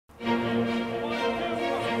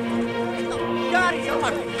This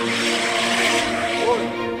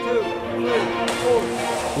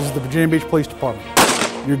is the Virginia Beach Police Department.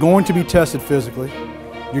 You're going to be tested physically.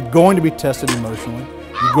 You're going to be tested emotionally.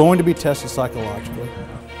 You're going to be tested psychologically.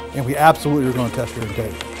 And we absolutely are going to test your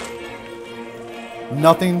integrity.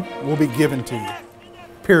 Nothing will be given to you.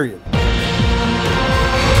 Period.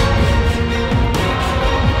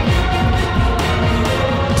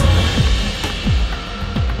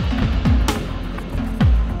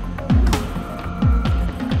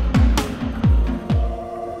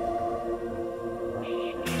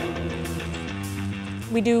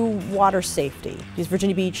 We do water safety. Use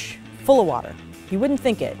Virginia Beach full of water. You wouldn't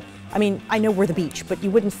think it. I mean, I know we're the beach, but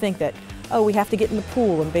you wouldn't think that, oh, we have to get in the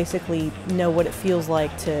pool and basically know what it feels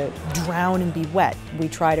like to drown and be wet. We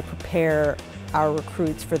try to prepare our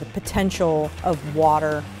recruits for the potential of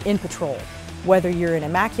water in patrol. Whether you're in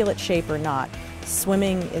immaculate shape or not,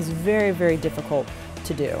 swimming is very, very difficult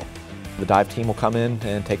to do. The dive team will come in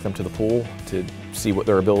and take them to the pool to see what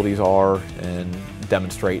their abilities are and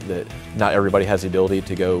demonstrate that not everybody has the ability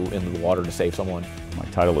to go into the water to save someone. My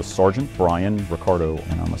title is Sergeant Brian Ricardo,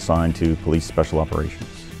 and I'm assigned to Police Special Operations.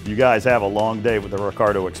 You guys have a long day with the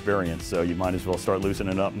Ricardo experience, so you might as well start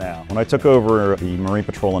loosening up now. When I took over the Marine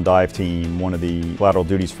Patrol and Dive Team, one of the collateral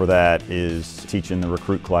duties for that is teaching the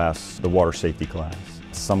recruit class the water safety class.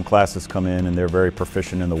 Some classes come in and they're very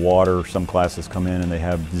proficient in the water. Some classes come in and they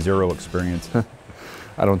have zero experience.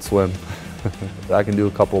 I don't swim. I can do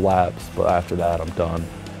a couple laps, but after that I'm done.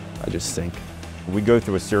 I just sink. We go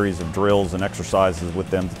through a series of drills and exercises with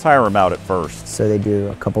them to tire them out at first. So they do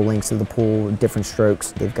a couple lengths of the pool, different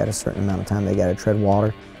strokes. They've got a certain amount of time they got to tread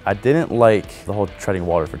water. I didn't like the whole treading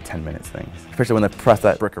water for 10 minutes thing, especially when they pressed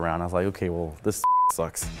that brick around. I was like, okay, well, this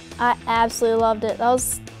sucks. I absolutely loved it. That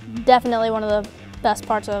was definitely one of the best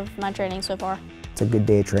parts of my training so far. It's a good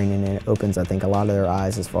day of training, and it opens, I think, a lot of their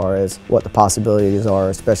eyes as far as what the possibilities are,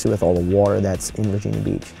 especially with all the water that's in Virginia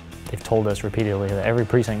Beach. They've told us repeatedly that every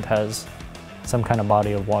precinct has some kind of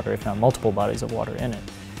body of water, if not multiple bodies of water in it.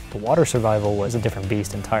 The water survival was a different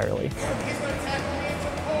beast entirely. He's going to tackle me into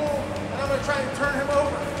the pool, and I'm going to try and turn him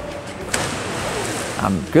over.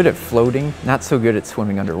 I'm good at floating, not so good at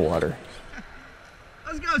swimming underwater.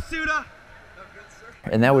 Let's go, Suda!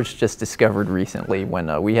 And that was just discovered recently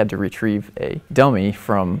when we had to retrieve a dummy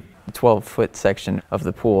from the 12-foot section of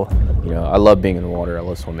the pool. You know, I love being in the water, I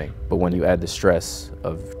love swimming, but when you add the stress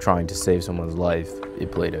of trying to save someone's life,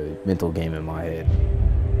 it played a mental game in my head.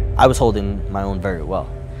 I was holding my own very well,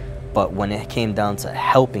 but when it came down to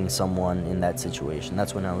helping someone in that situation,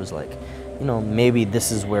 that's when I was like, you know, maybe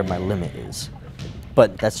this is where my limit is.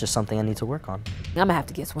 But that's just something I need to work on. I'm gonna have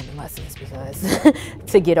to get swimming lessons because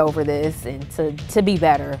to get over this and to be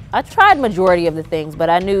better. I tried majority of the things, but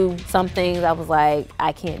I knew some things I was like,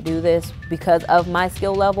 I can't do this because of my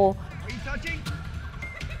skill level.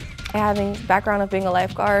 Having background of being a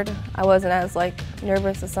lifeguard, I wasn't as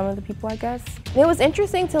nervous as some of the people, I guess. It was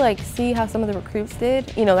interesting to see how some of the recruits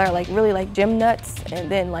did. You know, they're really gym nuts, and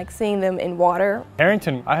then seeing them in water.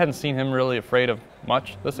 Harrington, I hadn't seen him really afraid of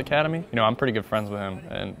much this academy. You know, I'm pretty good friends with him,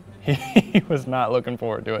 and he was not looking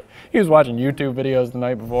forward to it. He was watching YouTube videos the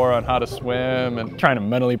night before on how to swim and trying to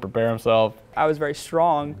mentally prepare himself. I was very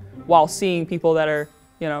strong while seeing people that are,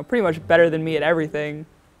 you know, pretty much better than me at everything.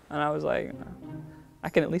 And I was like, I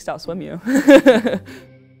can at least outswim you.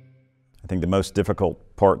 I think the most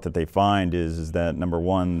difficult part that they find is that, number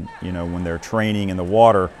one, you know, when they're training in the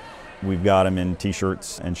water, we've got them in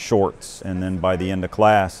t-shirts and shorts, and then by the end of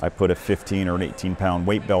class, I put a 15 or an 18-pound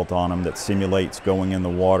weight belt on them that simulates going in the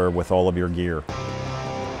water with all of your gear.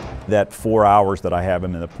 That 4 hours that I have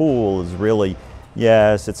them in the pool is really,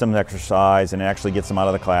 yes, it's some exercise and it actually gets them out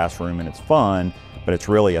of the classroom and it's fun, but it's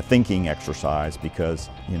really a thinking exercise because,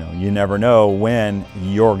 you know, you never know when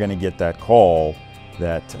you're going to get that call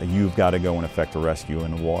that you've got to go and effect a rescue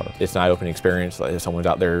in the water. It's an eye-opening experience. Like if someone's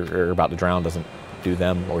out there or about to drown, doesn't do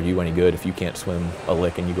them or you any good if you can't swim a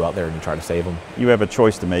lick and you go out there and you try to save them. You have a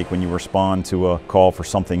choice to make when you respond to a call for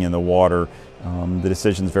something in the water. The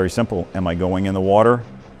decision is very simple. Am I going in the water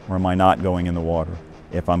or am I not going in the water?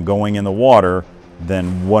 If I'm going in the water,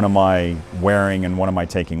 then what am I wearing and what am I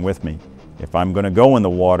taking with me? If I'm going to go in the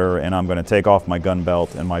water and I'm going to take off my gun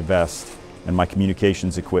belt and my vest and my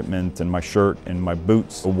communications equipment and my shirt and my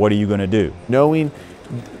boots, what are you going to do? Knowing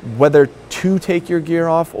whether to take your gear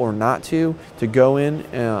off or not to go in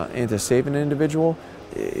and to save an individual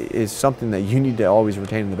is something that you need to always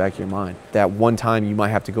retain in the back of your mind. That one time you might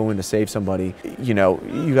have to go in to save somebody, you know,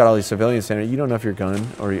 you got all these civilians standing, you don't know if your gun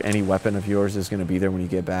or any weapon of yours is going to be there when you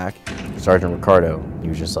get back. Sergeant Ricardo, he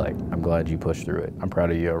was just like, I'm glad you pushed through it. I'm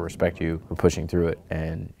proud of you, I respect you for pushing through it,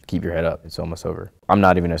 and keep your head up, it's almost over. I'm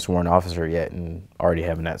not even a sworn officer yet, and already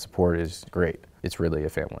having that support is great. It's really a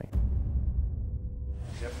family.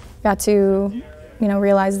 Got to, you know,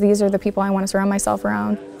 realize these are the people I want to surround myself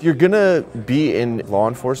around. If you're gonna be in law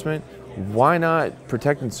enforcement, why not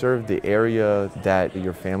protect and serve the area that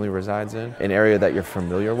your family resides in, an area that you're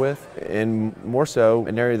familiar with, and more so,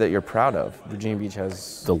 an area that you're proud of? Virginia Beach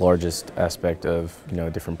has the largest aspect of, you know,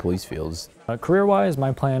 different police fields. Career-wise,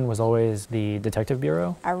 my plan was always the detective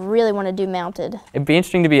bureau. I really want to do mounted. It'd be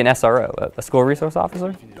interesting to be an SRO, a school resource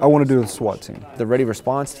officer. I want to do the SWAT team. The ready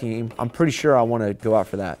response team, I'm pretty sure I want to go out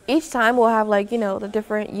for that. Each time we'll have, like, you know, the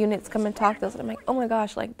different units come and talk to us, and I'm like, oh my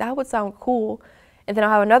gosh, like, that would sound cool. And then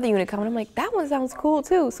I'll have another unit come, and I'm like, that one sounds cool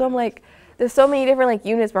too. So I'm like, there's so many different, like,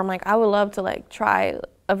 units where I'm like, I would love to, like, try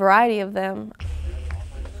a variety of them.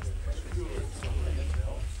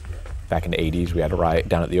 Back in the 80s, we had a riot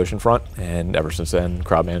down at the ocean front, and ever since then,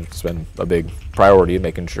 crowd management's been a big priority in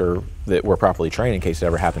making sure that we're properly trained in case it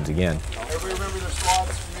ever happens again. Everybody remember the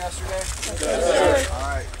SWATs from yesterday? Yes, sir. All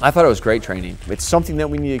right. I thought it was great training. It's something that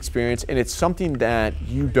we need to experience, and it's something that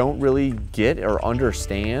you don't really get or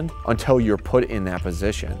understand until you're put in that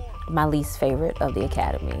position. My least favorite of the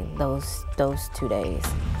academy, those 2 days.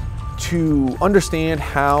 To understand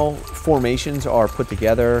how formations are put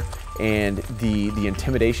together and the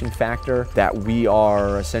intimidation factor that we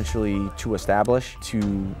are essentially to establish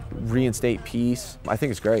to reinstate peace, I think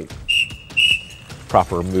it's great.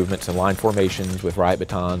 Proper movements and line formations with riot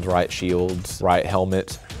batons, riot shields, riot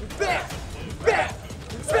helmets.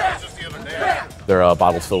 There are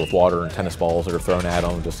bottles filled with water and tennis balls that are thrown at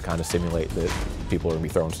them just to kind of simulate that people are going to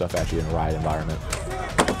be throwing stuff at you in a riot environment.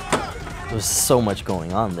 There was so much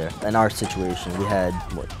going on there. In our situation, we had,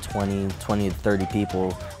 what, 20 to 30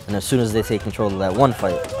 people, and as soon as they take control of that one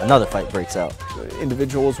fight, another fight breaks out.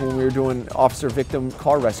 Individuals, when we were doing officer-victim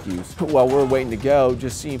car rescues, while we're waiting to go,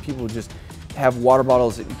 just seeing people just have water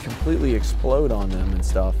bottles that completely explode on them and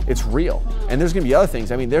stuff. It's real. And there's gonna be other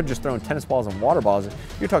things. I mean, they're just throwing tennis balls and water bottles.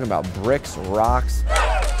 You're talking about bricks, rocks.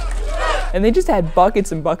 And they just had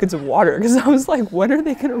buckets and buckets of water, because I was like, when are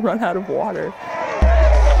they gonna run out of water?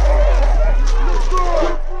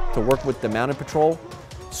 To work with the mounted patrol,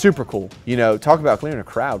 super cool. You know, talk about clearing a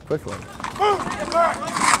crowd quickly.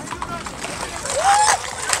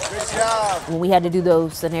 When we had to do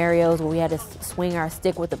those scenarios where we had to swing our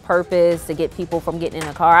stick with a purpose to get people from getting in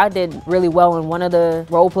a car, I did really well, and one of the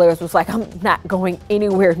role players was like, I'm not going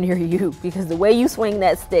anywhere near you because the way you swing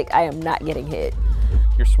that stick, I am not getting hit.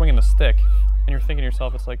 You're swinging the stick and you're thinking to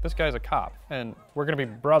yourself, it's like, this guy's a cop and we're gonna be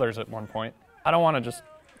brothers at one point. I don't wanna just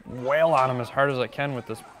wail on him as hard as I can with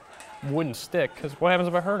this wooden stick, because what happens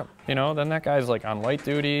if I hurt him? You know, then that guy's like on light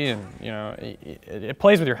duty, and you know, it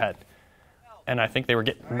plays with your head. And I think they were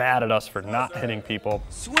getting mad at us for not hitting people.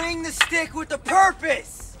 Swing the stick with a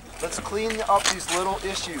purpose! Let's clean up these little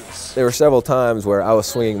issues. There were several times where I was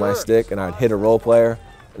swinging my stick and I'd hit a role player,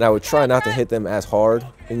 and I would try not to hit them as hard.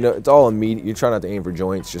 You know, it's all immediate. You try not to aim for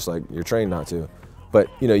joints, just like you're trained not to. But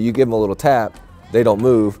you know, you give them a little tap, they don't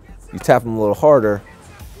move. You tap them a little harder,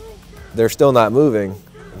 they're still not moving.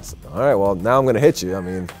 It's, all right, well, now I'm gonna hit you. I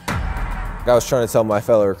mean, I was trying to tell my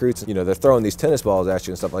fellow recruits, you know, they're throwing these tennis balls at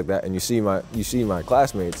you and stuff like that, and you see my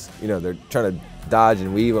classmates, you know, they're trying to dodge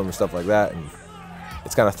and weave them and stuff like that, and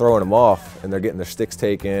it's kind of throwing them off, and they're getting their sticks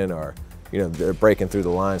taken, or, you know, they're breaking through the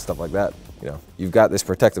line, stuff like that. You know, you've got this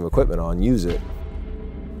protective equipment on, use it.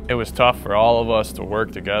 It was tough for all of us to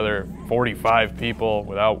work together, 45 people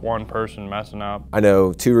without one person messing up. I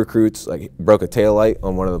know 2 recruits like broke a taillight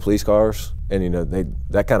on one of the police cars, and you know,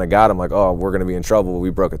 that kind of got them like, oh, we're gonna be in trouble, we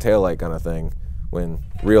broke a taillight kind of thing. When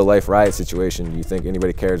real life riot situation, you think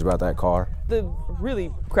anybody cares about that car? The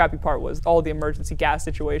really crappy part was all the emergency gas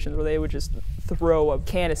situations where they would just throw a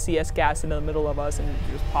can of CS gas into the middle of us and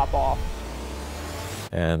just pop off.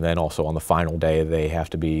 And then also on the final day, they have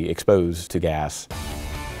to be exposed to gas,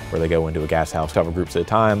 where they go into a gas house, cover groups at a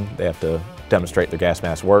time. They have to demonstrate their gas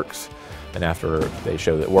mask works, and after they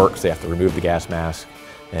show that it works, they have to remove the gas mask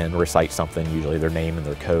and recite something, usually their name and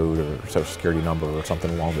their code or social security number or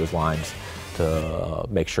something along those lines, to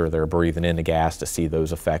make sure they're breathing in the gas to see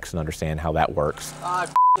those effects and understand how that works. I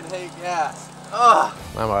f***ing hate gas.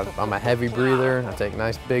 I'm a heavy breather. I take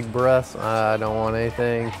nice big breaths. I don't want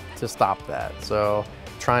anything to stop that. So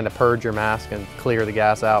trying to purge your mask and clear the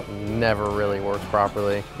gas out never really works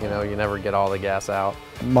properly. You know, you never get all the gas out.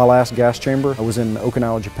 My last gas chamber, I was in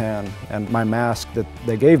Okinawa, Japan, and my mask that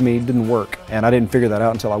they gave me didn't work, and I didn't figure that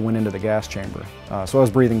out until I went into the gas chamber. So I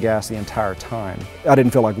was breathing gas the entire time. I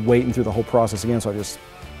didn't feel like waiting through the whole process again, so I just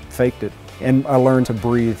faked it. And I learned to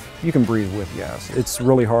breathe. You can breathe with gas. It's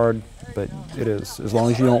really hard, but it is. As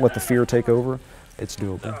long as you don't let the fear take over, it's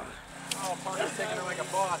doable.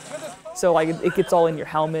 So like it gets all in your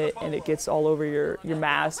helmet and it gets all over your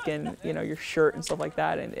mask and your shirt and stuff like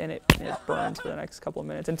that, and it burns for the next couple of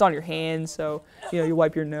minutes. And it's on your hands, so you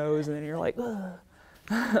wipe your nose and then you're like,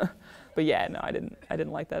 ugh. But yeah, no, I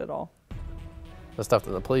didn't like that at all. The stuff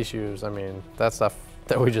that the police use, I mean, that stuff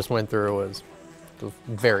that we just went through was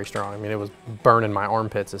very strong. I mean, it was burning my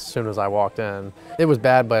armpits as soon as I walked in. It was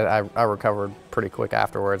bad, but I recovered pretty quick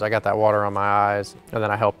afterwards. I got that water on my eyes, and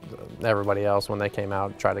then I helped everybody else when they came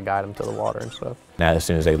out, try to guide them to the water and stuff. Now, as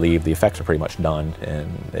soon as they leave, the effects are pretty much done,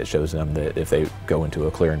 and it shows them that if they go into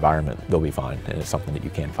a clear environment, they'll be fine, and it's something that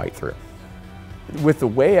you can fight through. With the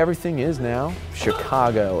way everything is now,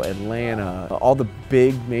 Chicago, Atlanta, all the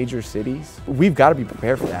big major cities, we've got to be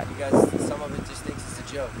prepared for that. You guys, some of it just thinks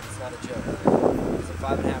it's a joke. It's not a joke. It's a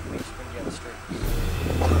 5.5 weeks you're going to be on the street.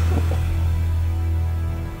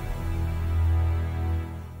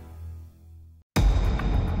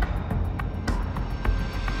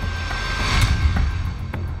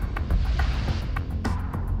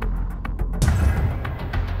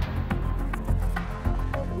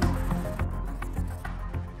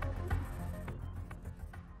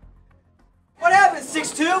 What happened,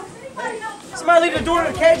 6'2"? Somebody leave the door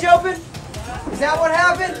to the cage open? Is that what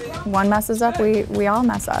happened? One messes up, we all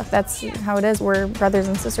mess up. That's how it is. We're brothers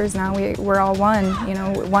and sisters now. We're all one.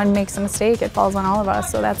 One makes a mistake, it falls on all of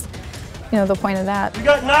us. So that's, the point of that. You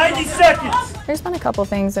got 90 seconds. There's been a couple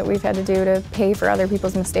things that we've had to do to pay for other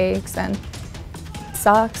people's mistakes, and it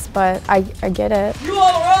sucks, but I get it. You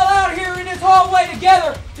all are all out here in this hallway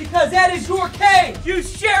together because that is your cage. You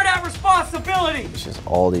share that responsibility. It's just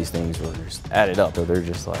all these things were just added up, so they're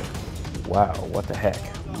just like, wow, what the heck?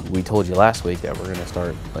 We told you last week that we're gonna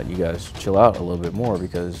start letting you guys chill out a little bit more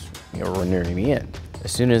because we're nearing the end.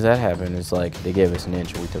 As soon as that happened, it's like they gave us an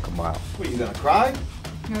inch and we took a mile. What, are you gonna cry?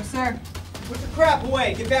 No, sir. Put your crap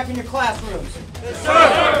away. Get back in your classrooms. Yes,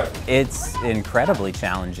 sir. It's incredibly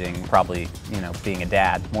challenging, probably, being a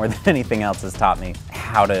dad more than anything else has taught me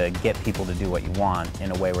how to get people to do what you want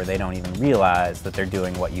in a way where they don't even realize that they're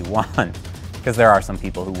doing what you want, because there are some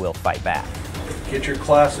people who will fight back. Get your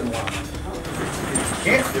class in line. If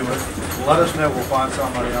you can't do it, let us know. We'll find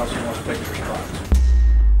somebody else who wants to take your spots.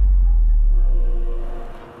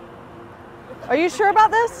 Are you sure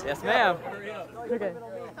about this? Yes, ma'am. Okay.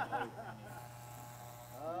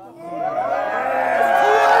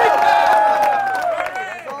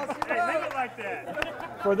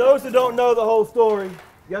 For those who don't know the whole story,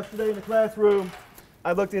 yesterday in the classroom,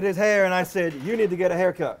 I looked at his hair and I said, you need to get a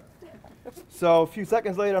haircut. So a few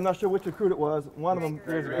seconds later, I'm not sure which recruit it was, one of them,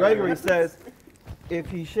 Gregory, says, if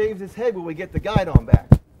he shaves his head, will we get the guide on back?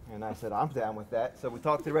 And I said, I'm down with that. So we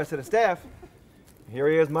talked to the rest of the staff. Here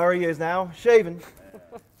he is, Murray is now shaven.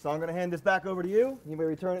 So I'm going to hand this back over to you. You may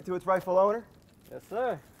return it to its rightful owner. Yes,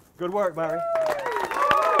 sir. Good work, Murray.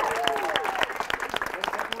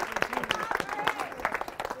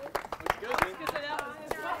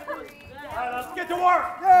 Let's get to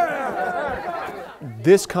work. Yeah.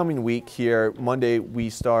 This coming week here, Monday, we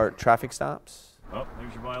start traffic stops. Oh,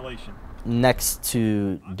 there's your violation. Next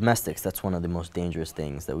to domestics, that's one of the most dangerous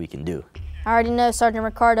things that we can do. I already know Sergeant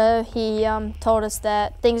Ricardo. He told us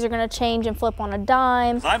that things are going to change and flip on a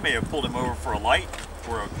dime. I may have pulled him over for a light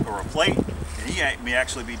or a plate, and he may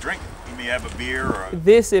actually be drinking. He may have a beer or a...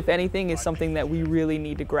 This, if anything, is something that we really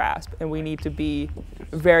need to grasp, and we need to be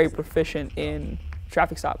very proficient in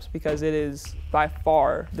traffic stops because it is by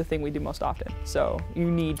far the thing we do most often. So you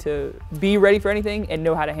need to be ready for anything and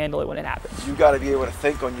know how to handle it when it happens. You got to be able to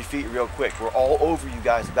think on your feet real quick. We're all over you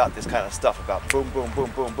guys about this kind of stuff, about boom, boom, boom,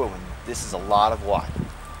 boom, boom. And this is a lot of why,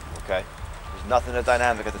 okay? There's nothing that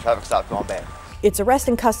dynamic at the traffic stop going bad. It's arrest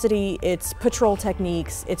and custody, it's patrol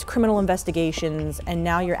techniques, it's criminal investigations, and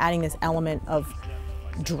now you're adding this element of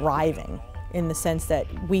driving in the sense that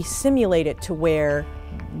we simulate it to where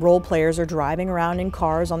role players are driving around in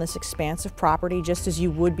cars on this expansive property just as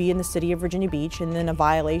you would be in the city of Virginia Beach, and then a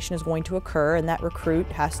violation is going to occur and that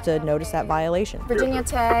recruit has to notice that violation. Virginia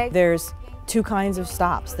tag. There's two kinds of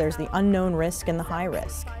stops. There's the unknown risk and the high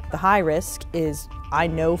risk. The high risk is, I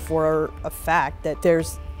know for a fact that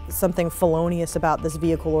there's something felonious about this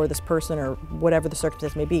vehicle or this person or whatever the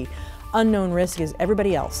circumstance may be. Unknown risk is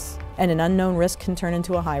everybody else, and an unknown risk can turn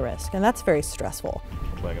into a high risk, and that's very stressful.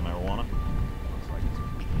 Bag of marijuana.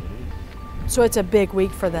 So it's a big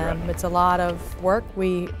week for them. It's a lot of work.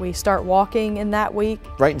 We start walking in that week.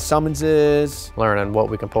 Writing summonses. Learning what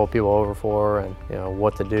we can pull people over for and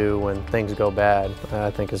what to do when things go bad,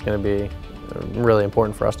 I think is going to be really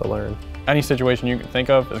important for us to learn. Any situation you can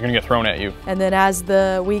think of is going to get thrown at you. And then as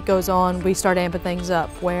the week goes on, we start amping things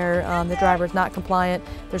up where the driver's not compliant,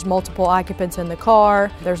 there's multiple occupants in the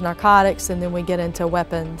car, there's narcotics, and then we get into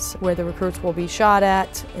weapons where the recruits will be shot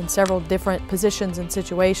at in several different positions and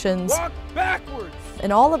situations. Walk backwards!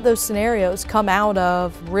 And all of those scenarios come out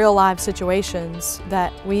of real life situations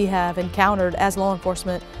that we have encountered as law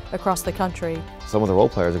enforcement across the country. Some of the role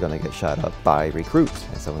players are going to get shot up by recruits,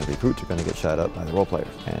 and some of the recruits are going to get shot up by the role players.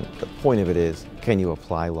 And the point of it is, can you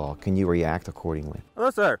apply law? Can you react accordingly? Hello,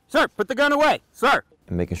 sir. Sir, put the gun away, sir.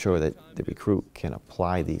 And making sure that the recruit can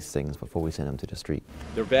apply these things before we send them to the street.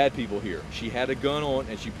 They're bad people here. She had a gun on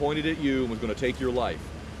and she pointed at you and was going to take your life.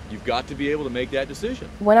 You've got to be able to make that decision.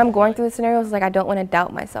 When I'm going through the scenarios, I don't want to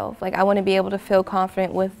doubt myself. I want to be able to feel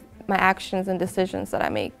confident with my actions and decisions that I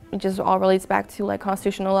make. It just all relates back to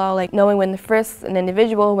constitutional law, knowing when to frisk an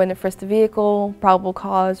individual, when to frisk the vehicle, probable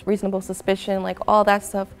cause, reasonable suspicion, all that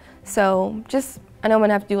stuff. So I know I'm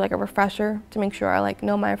gonna have to do a refresher to make sure I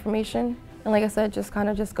know my information. And like I said, just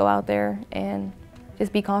go out there and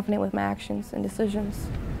just be confident with my actions and decisions.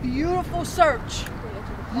 Beautiful search,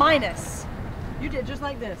 minus. You did just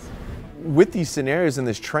like this. With these scenarios and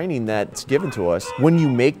this training that's given to us, when you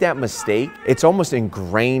make that mistake, it's almost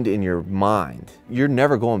ingrained in your mind. You're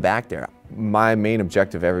never going back there. My main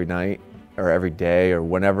objective every night or every day or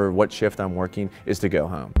what shift I'm working is to go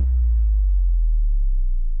home.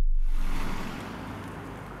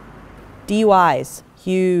 DUIs,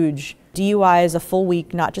 huge. DUI is a full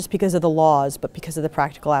week, not just because of the laws, but because of the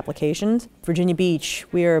practical applications. Virginia Beach,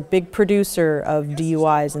 we are a big producer of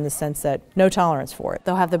DUIs in the sense that no tolerance for it.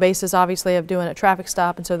 They'll have the basis, obviously, of doing a traffic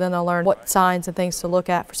stop, and so then they'll learn what signs and things to look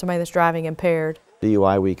at for somebody that's driving impaired.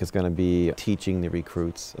 DUI week is going to be teaching the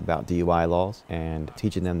recruits about DUI laws and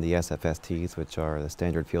teaching them the SFSTs, which are the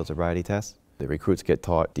standard field sobriety tests. The recruits get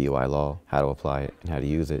taught DUI law, how to apply it and how to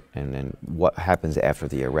use it, and then what happens after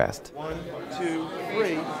the arrest. 1, 2,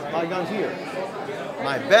 3, my gun's here.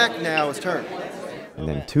 My back now is turned. And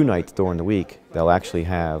then 2 nights during the week, they'll actually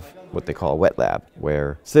have what they call a wet lab,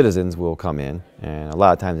 where citizens will come in, and a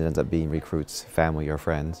lot of times it ends up being recruits, family or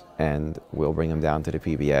friends, and we'll bring them down to the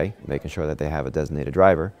PBA, making sure that they have a designated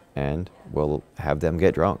driver, and we'll have them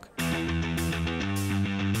get drunk.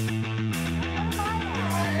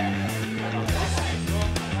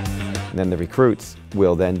 And then the recruits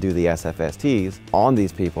will then do the SFSTs on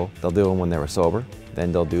these people. They'll do them when they were sober,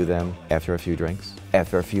 then they'll do them after a few drinks,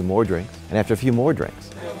 after a few more drinks, and after a few more drinks.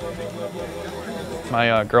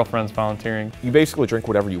 My girlfriend's volunteering. You basically drink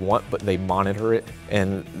whatever you want, but they monitor it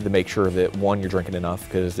and they make sure that, one, you're drinking enough,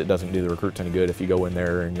 because it doesn't do the recruits any good if you go in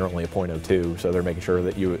there and you're only a .02, so they're making sure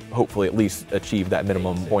that you hopefully at least achieve that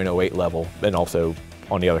minimum .08 level. And also,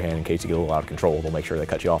 on the other hand, in case you get a little out of control, they'll make sure they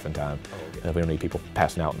cut you off in time. And we don't need people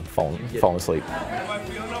passing out and falling asleep.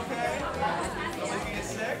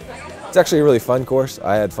 It's actually a really fun course.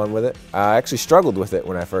 I had fun with it. I actually struggled with it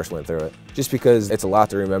when I first went through it, just because it's a lot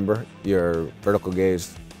to remember. Your vertical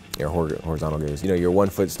gaze, your horizontal gaze, your 1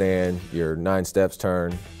 foot stand, your 9 steps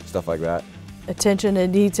turn, stuff like that. Attention to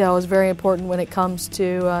detail is very important when it comes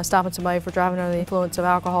to stopping somebody for driving under the influence of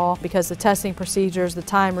alcohol, because the testing procedures, the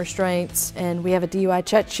time restraints, and we have a DUI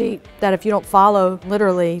check sheet that if you don't follow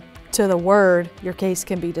literally to the word, your case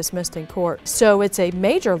can be dismissed in court. So it's a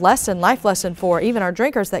major lesson, life lesson for even our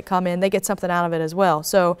drinkers that come in. They get something out of it as well.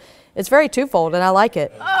 So it's very twofold, and I like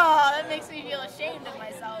it. Oh, that makes me feel ashamed of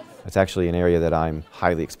myself. It's actually an area that I'm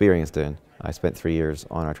highly experienced in. I spent 3 years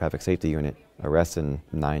on our traffic safety unit, arresting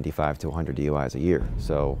 95 to 100 DUIs a year.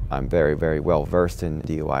 So I'm very, very well versed in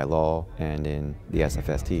DUI law and in the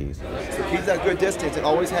SFSTs. So keep that good distance and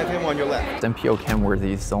always have him on your left. MPO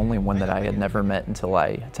Kenworthy is the only one that I had never met until I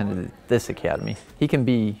attended this academy. He can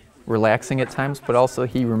be relaxing at times, but also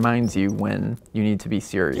he reminds you when you need to be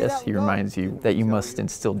serious. He reminds you that you must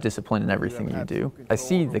instill discipline in everything you do. I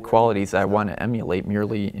see the qualities I want to emulate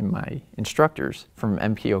merely in my instructors. From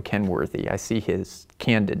MPO Kenworthy, I see his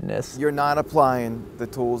candidness. You're not applying the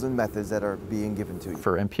tools and methods that are being given to you.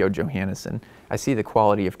 For MPO Johannesson, I see the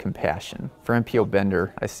quality of compassion. For MPO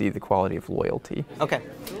Bender, I see the quality of loyalty. Okay,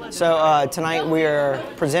 so tonight we are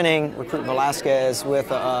presenting Recruit Velasquez with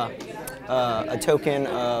a token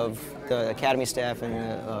of the Academy staff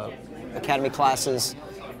and Academy classes.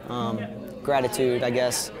 gratitude, I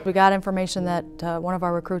guess. We got information that one of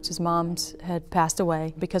our recruits' moms had passed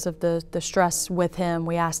away because of the stress with him.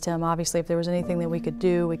 We asked him, obviously, if there was anything that we could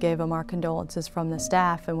do. We gave him our condolences from the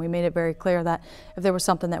staff, and we made it very clear that if there was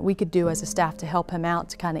something that we could do as a staff to help him out,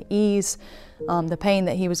 to kind of ease the pain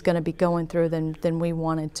that he was going to be going through, then we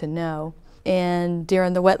wanted to know. And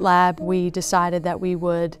during the wet lab, we decided that we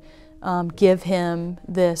would give him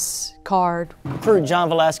this card. Recruit John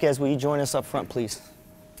Velasquez, will you join us up front, please?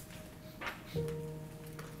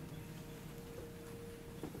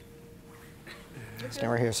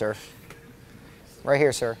 Stand right here, sir. Right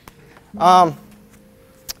here, sir.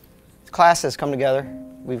 Class has come together.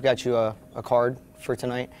 We've got you a card for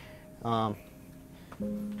tonight from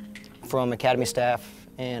Academy staff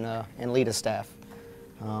and LEDA staff.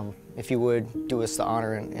 If you would do us the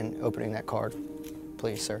honor in opening that card,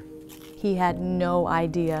 please, sir. He had no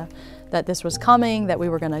idea that this was coming, that we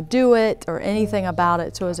were going to do it, or anything about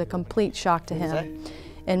it, so it was a complete shock to him.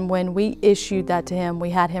 And when we issued that to him,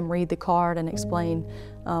 we had him read the card and explain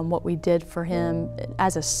what we did for him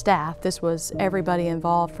as a staff. This was everybody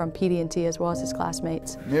involved from PD&T as well as his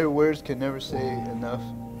classmates. Mere words can never say enough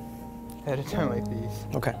at a time like these.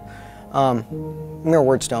 Okay. Mere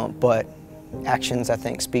words don't, but actions, I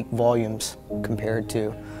think, speak volumes compared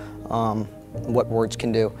to what words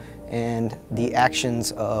can do. And the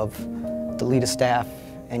actions of the LEDA staff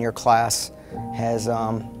and your class has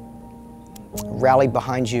rallied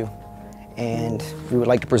behind you, and we would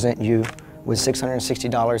like to present you with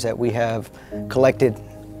 $660 that we have collected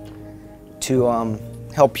to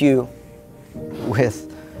help you with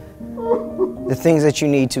the things that you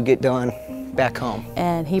need to get done back home.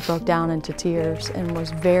 And he broke down into tears and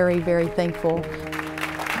was very, very thankful.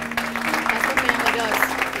 That's what family does,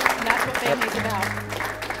 and that's what family's about.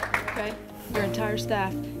 Okay? Your entire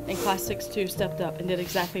staff in Class 6-2 stepped up and did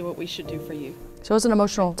exactly what we should do for you. So it was an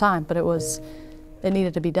emotional time, but it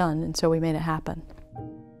needed to be done, and so we made it happen.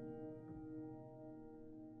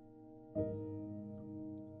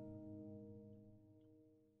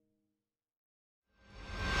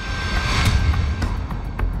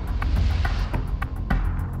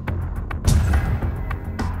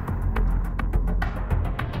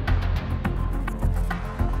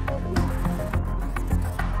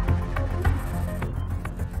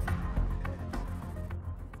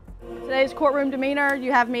 Today's courtroom demeanor,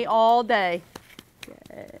 you have me all day.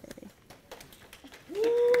 Yay.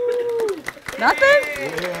 Nothing?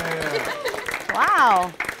 Yeah.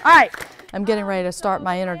 Wow. All right. I'm getting ready to start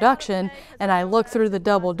my introduction, and I look through the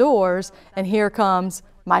double doors, and here comes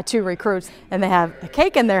my two recruits, and they have a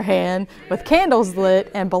cake in their hand with candles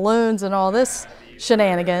lit and balloons and all this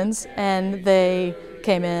shenanigans, and they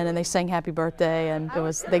came in and they sang happy birthday, and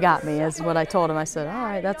they got me, is what I told them. I said, all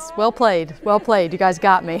right, that's well played, you guys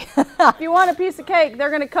got me. If you want a piece of cake, they're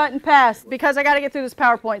gonna cut and pass because I gotta get through this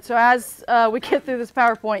PowerPoint. So as we get through this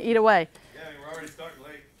PowerPoint, eat away. Yeah, we're already starting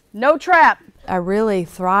late. No trap. I really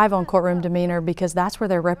thrive on courtroom demeanor because that's where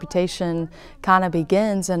their reputation kind of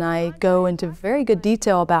begins, and I go into very good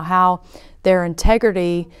detail about how their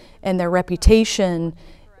integrity and their reputation,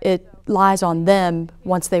 it lies on them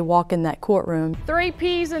once they walk in that courtroom. 3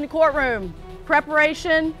 P's in the courtroom.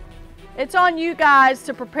 Preparation. It's on you guys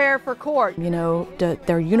to prepare for court. You know,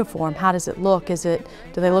 their uniform, how does it look? Do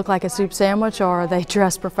they look like a soup sandwich, or are they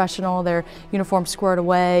dressed professional? Their uniform squared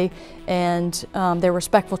away, and they're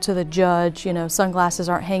respectful to the judge. You know, sunglasses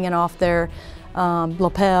aren't hanging off their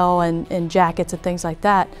lapel, and jackets and things like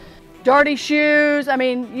that. Dirty shoes, I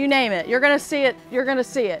mean, you name it. You're gonna see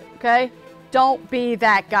it, okay? Don't be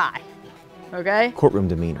that guy, okay? Courtroom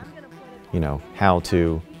demeanor, you know, how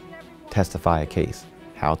to testify a case,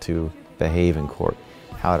 how to behave in court,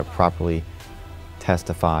 how to properly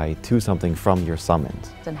testify to something from your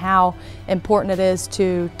summons. And how important it is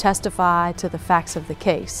to testify to the facts of the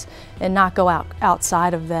case and not go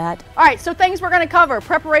outside of that. All right, so things we're going to cover.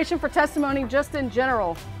 Preparation for testimony just in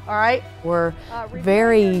general, all right? We're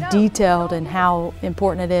very detailed in how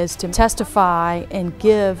important it is to testify and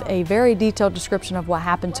give a very detailed description of what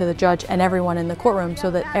happened to the judge and everyone in the courtroom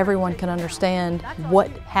so that everyone can understand what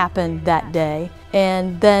happened that day.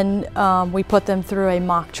 And then we put them through a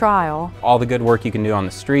mock trial. All the good work you can do on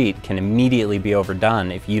the street can immediately be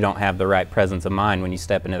overdone if you don't have the right presence of mind when you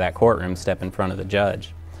step into that courtroom, step in front of the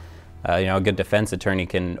judge. You know, a good defense attorney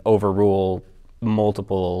can overrule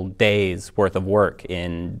multiple days worth of work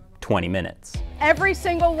in 20 minutes. Every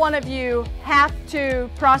single one of you have to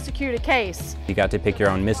prosecute a case. You got to pick your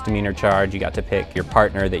own misdemeanor charge, you got to pick your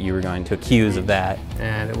partner that you were going to accuse of that.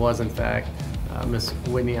 And it was in fact Miss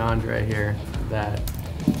Whitney Andre here that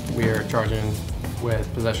we are charging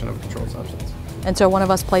with possession of a controlled substance. And so one of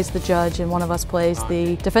us plays the judge and one of us plays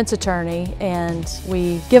the defense attorney, and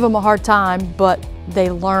we give them a hard time, but they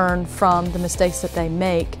learn from the mistakes that they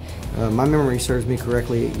make. My memory serves me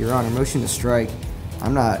correctly, Your Honor, motion to strike.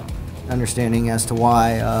 I'm not understanding as to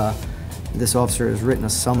why this officer has written a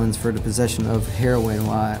summons for the possession of heroin,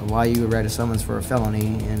 why you would write a summons for a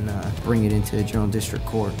felony and bring it into general district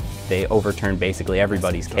court. They overturned basically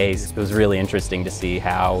everybody's case. It was really interesting to see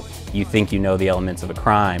how you think you know the elements of a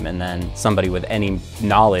crime, and then somebody with any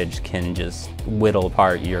knowledge can just whittle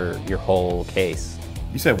apart your whole case.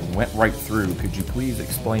 You said went right through. Could you please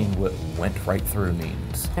explain what went right through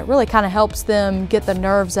means? It really kind of helps them get the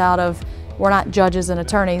nerves out of, we're not judges and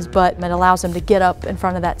attorneys, but it allows them to get up in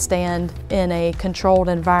front of that stand in a controlled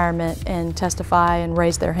environment and testify and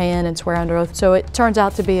raise their hand and swear under oath. So it turns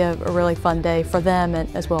out to be a really fun day for them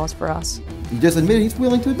and as well as for us. He just admitted he's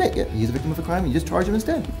willing to admit it. He's a victim of a crime, you just charge him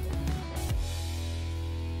instead.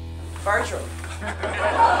 Bertram.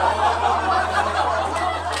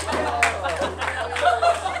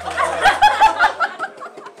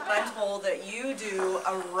 I'm told that you do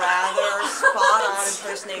a rather spot-on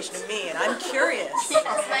impersonation of me, and I'm curious what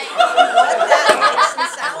that makes and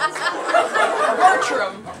sounds like.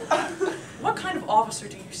 Bertram, what kind of officer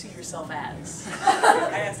do you see yourself as?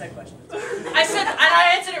 I asked that question. I said, and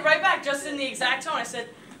I answered it right back, just in the exact tone. I said,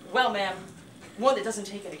 well, ma'am, one that doesn't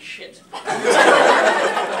take any shit. I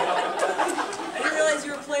didn't realize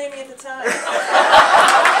you were playing me at the time.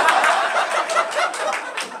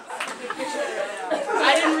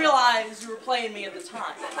 I didn't realize you were playing me at the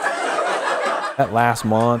time. That last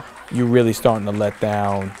month, you're really starting to let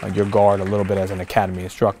down your guard a little bit as an academy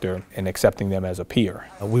instructor and accepting them as a peer.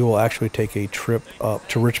 We will actually take a trip up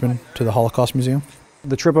to Richmond to the Holocaust Museum.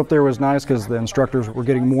 The trip up there was nice because the instructors were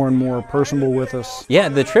getting more and more personable with us. Yeah,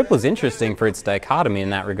 the trip was interesting for its dichotomy in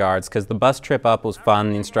that regards, because the bus trip up was fun.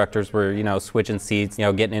 The instructors were, switching seats,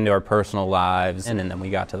 getting into our personal lives. And then we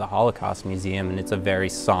got to the Holocaust Museum, and it's a very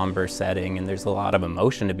somber setting, and there's a lot of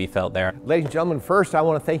emotion to be felt there. Ladies and gentlemen, first I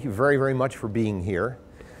want to thank you very, very much for being here.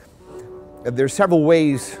 There's several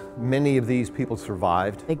ways many of these people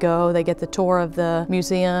survived. They go, they get the tour of the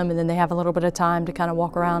museum, and then they have a little bit of time to kind of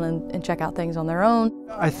walk around and check out things on their own.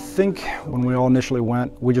 I think when we all initially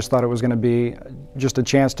went, we just thought it was going to be just a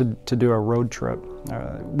chance to do a road trip.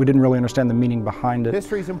 We didn't really understand the meaning behind it.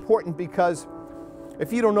 History is important because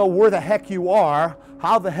if you don't know where the heck you are,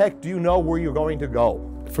 how the heck do you know where you're going to go?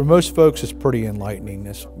 For most folks, it's pretty enlightening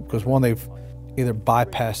because one, they've either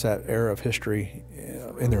bypassed that era of history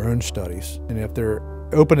in their own studies, and if they're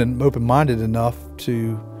open-minded enough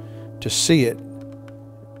to see it,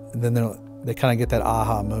 then they kind of get that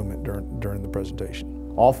aha moment during the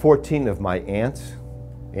presentation. All 14 of my aunts,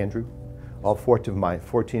 Andrew, all 14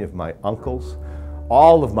 of my uncles,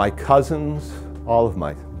 all of my cousins, all of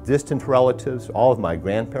my distant relatives, all of my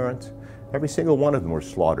grandparents, every single one of them were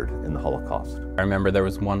slaughtered in the Holocaust. I remember there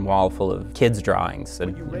was one wall full of kids' drawings,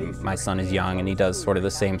 and my son is young and he does sort of the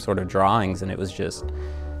same sort of drawings, and it was just,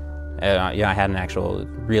 I had an actual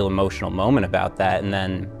real emotional moment about that, and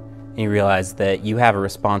then you realize that you have a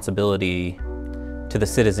responsibility to the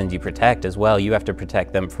citizens you protect as well. You have to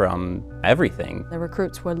protect them from everything. The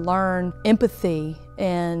recruits would learn empathy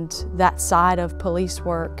and that side of police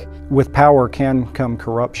work. With power can come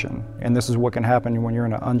corruption, and this is what can happen when you're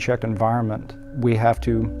in an unchecked environment. We have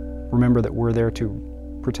to remember that we're there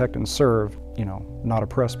to protect and serve, not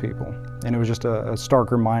oppress people. And it was just a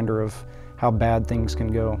stark reminder of how bad things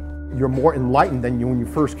can go. You're more enlightened than when you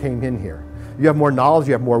first came in here. You have more knowledge,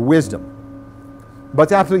 you have more wisdom. But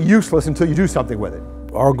it's absolutely useless until you do something with it.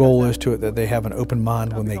 Our goal is that they have an open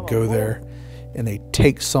mind when they go there and they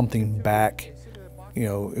take something back.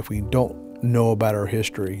 If we don't know about our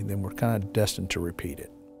history, then we're kind of destined to repeat it.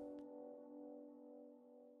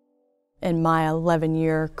 In my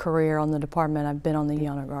 11-year career on the department, I've been on the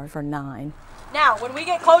Honor Guard for 9. Now, when we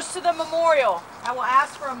get close to the memorial, I will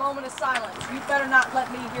ask for a moment of silence. You better not let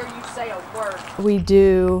me hear you say a word. We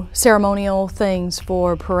do ceremonial things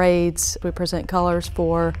for parades. We present colors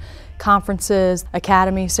for conferences,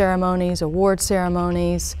 academy ceremonies, award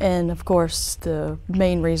ceremonies, and of course the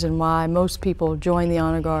main reason why most people join the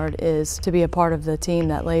Honor Guard is to be a part of the team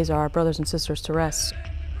that lays our brothers and sisters to rest.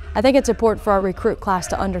 I think it's important for our recruit class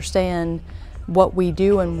to understand what we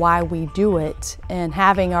do and why we do it. And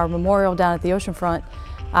having our memorial down at the oceanfront,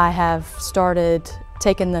 I have started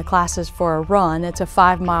taking the classes for a run. It's a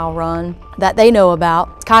 5-mile run that they know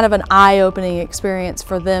about. It's kind of an eye-opening experience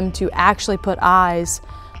for them to actually put eyes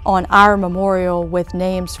on our memorial with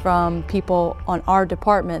names from people on our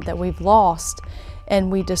department that we've lost.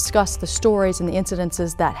 And we discuss the stories and the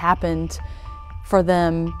incidences that happened for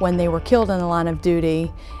them when they were killed in the line of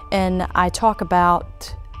duty. And I talk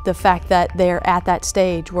about the fact that they're at that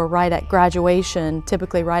stage, we're right at graduation,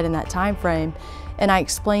 typically right in that time frame. And I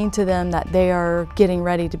explain to them that they are getting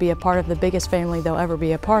ready to be a part of the biggest family they'll ever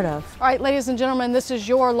be a part of. All right, ladies and gentlemen, this is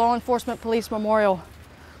your Law Enforcement Police Memorial.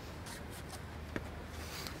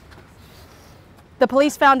 The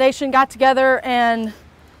Police Foundation got together and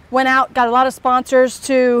went out, got a lot of sponsors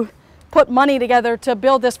to put money together to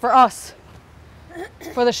build this for us,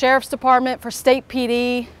 for the Sheriff's Department, for State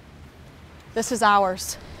PD. This is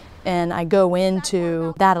ours. And I go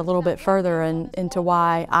into that a little bit further and into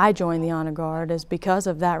why I joined the Honor Guard is because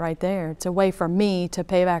of that right there. It's a way for me to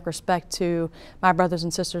pay back respect to my brothers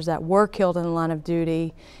and sisters that were killed in the line of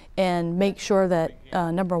duty and make sure that,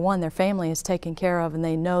 number one, their family is taken care of and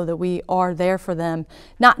they know that we are there for them,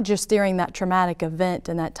 not just during that traumatic event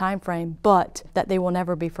and that time frame, but that they will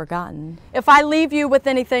never be forgotten. If I leave you with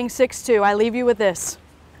anything, 6'2", I leave you with this.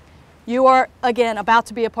 You are, again, about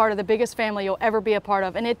to be a part of the biggest family you'll ever be a part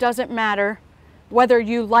of, and it doesn't matter whether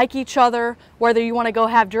you like each other, whether you want to go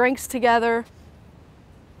have drinks together.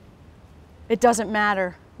 It doesn't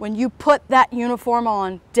matter. When you put that uniform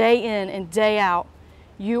on day in and day out,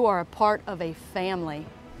 you are a part of a family.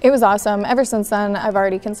 It was awesome. Ever since then, I've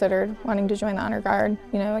already considered wanting to join the Honor Guard.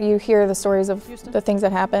 You know, you hear the stories of the things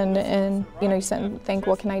that happened and, you know, you sit and think,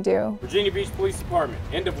 what can I do? Virginia Beach Police Department,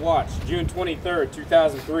 end of watch, June 23rd,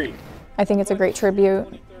 2003. I think it's a great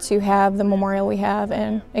tribute to have the memorial we have,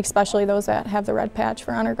 and especially those that have the red patch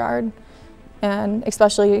for Honor Guard, and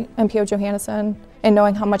especially MPO Johannesson, and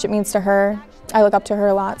knowing how much it means to her. I look up to her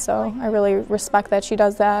a lot, so I really respect that she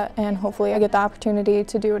does that, and hopefully I get the opportunity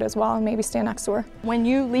to do it as well and maybe stand next to her. When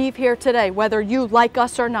you leave here today, whether you like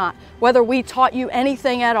us or not, whether we taught you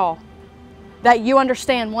anything at all, that you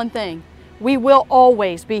understand one thing: we will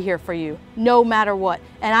always be here for you, no matter what.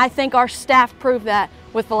 And I think our staff proved that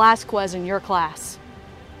with Velasquez in your class.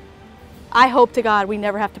 I hope to God we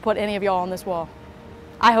never have to put any of y'all on this wall.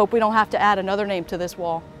 I hope we don't have to add another name to this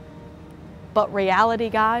wall. But reality,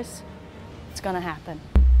 guys, it's gonna happen.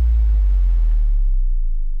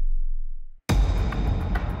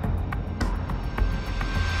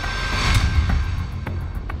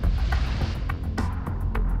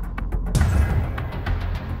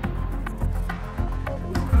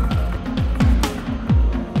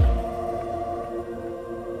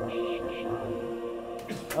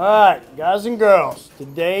 All right, guys and girls,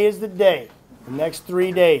 today is the day, the next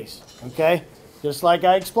 3 days, okay? Just like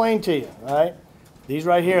I explained to you, all right? These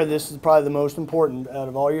right here, this is probably the most important out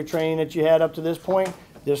of all your training that you had up to this point.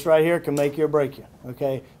 This right here can make you or break you,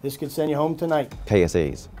 okay? This could send you home tonight.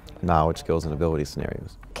 KSAs, knowledge, skills, and ability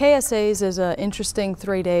scenarios. KSAs is an interesting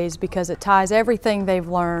 3 days because it ties everything they've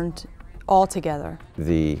learned all together.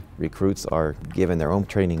 The recruits are given their own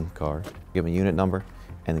training card, given a unit number,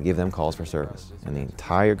 and give them calls for service. And the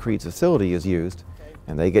entire Creed's facility is used,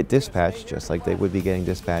 and they get dispatched just like they would be getting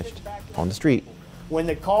dispatched on the street. When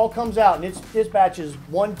the call comes out and its dispatch is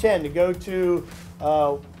 110 to go to,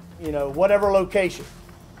 you know, whatever location,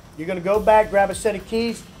 you're going to go back, grab a set of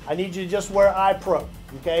keys. I need you to just wear iPro,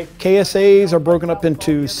 okay? KSAs are broken up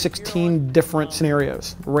into 16 different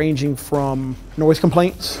scenarios, ranging from noise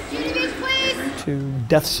complaints to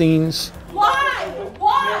death scenes. Why?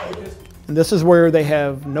 Why? And this is where they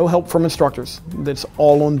have no help from instructors. That's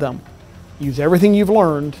all on them. Use everything you've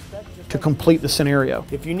learned to complete the scenario.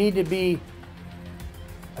 If you need to be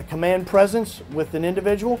a command presence with an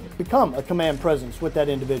individual, become a command presence with that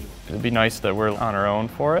individual. It'd be nice that we're on our own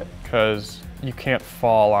for it, because you can't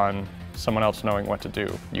fall on someone else knowing what to do.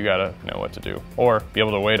 You gotta know what to do, or be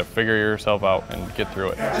able to way to figure yourself out and get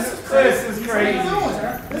through it. This is crazy.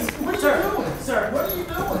 What are you doing, sir? What are you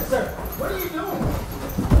doing, sir? What are you doing?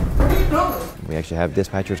 What are you doing? We actually have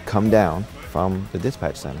dispatchers come down from the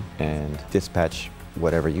dispatch center and dispatch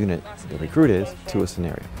whatever unit the recruit is to a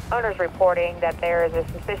scenario. Owners reporting that there is a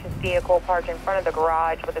suspicious vehicle parked in front of the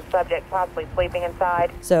garage with a subject possibly sleeping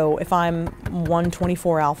inside. So if I'm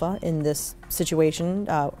 124 Alpha in this situation,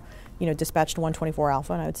 you know, dispatched 124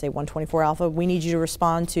 Alpha, and I would say 124 Alpha, we need you to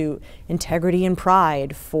respond to integrity and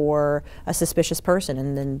pride for a suspicious person,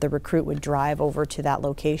 and then the recruit would drive over to that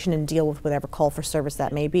location and deal with whatever call for service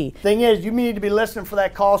that may be. Thing is, you need to be listening for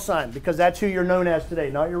that call sign, because that's who you're known as today,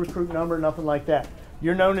 not your recruit number, nothing like that.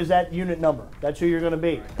 You're known as that unit number. That's who you're going to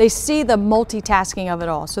be. They see the multitasking of it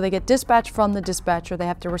all. So they get dispatched from the dispatcher. They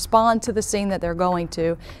have to respond to the scene that they're going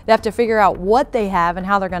to. They have to figure out what they have and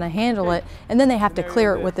how they're going to handle it. And then they have to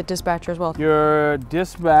clear it with the dispatcher as well. You're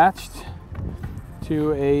dispatched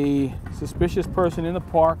to a suspicious person in the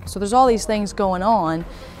park. So there's all these things going on.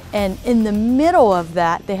 And in the middle of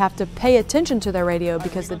that, they have to pay attention to their radio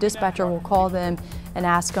because the dispatcher will call them and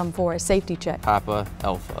ask them for a safety check. Papa,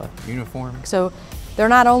 Alpha, uniform. So they're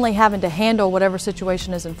not only having to handle whatever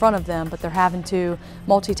situation is in front of them, but they're having to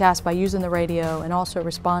multitask by using the radio and also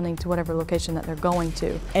responding to whatever location that they're going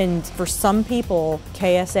to. And for some people,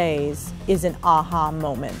 KSAs is an aha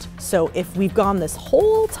moment. So if we've gone this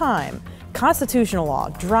whole time, constitutional law,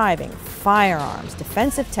 driving, firearms,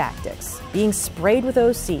 defensive tactics, being sprayed with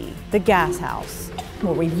OC, the gas house,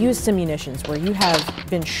 where we've used some munitions, where you have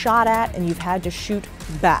been shot at and you've had to shoot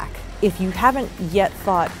back. If you haven't yet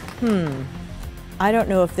thought, I don't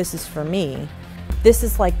know if this is for me, this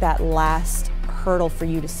is like that last hurdle for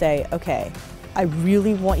you to say, okay, I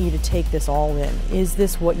really want you to take this all in. Is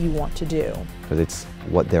this what you want to do? Because it's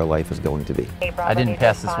what their life is going to be. I didn't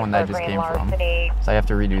pass this one that I just came from, so I have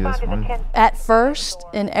to redo this one. At first,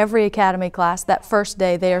 in every academy class, that first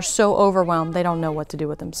day, they are so overwhelmed, they don't know what to do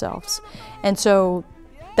with themselves. And so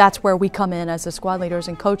that's where we come in as the squad leaders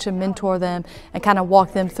and coach and mentor them and kind of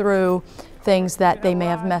walk them through things that they may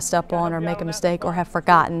have messed up on or make a mistake or have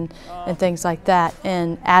forgotten and things like that.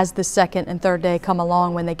 And as the second and third day come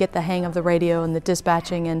along, when they get the hang of the radio and the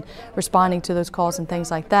dispatching and responding to those calls and things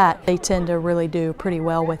like that, they tend to really do pretty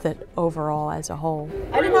well with it overall as a whole.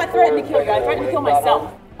 I did not threaten to kill you, I threatened to kill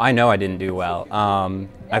myself. I know I didn't do well.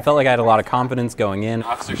 I felt like I had a lot of confidence going in.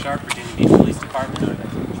 Officer Sharp, Virginia Beach Police Department.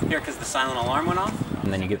 Here because the silent alarm went off.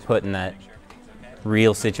 And then you get put in that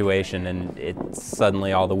real situation and it's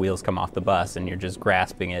suddenly all the wheels come off the bus and you're just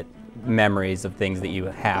grasping at memories of things that you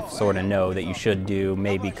half sort of know that you should do,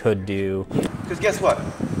 maybe could do. Because guess what?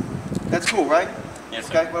 That's cool, right? Yes,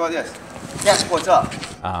 sir. Okay, what about this? Guess what's up?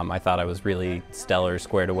 I thought I was really stellar,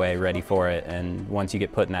 squared away, ready for it, and once you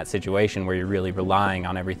get put in that situation where you're really relying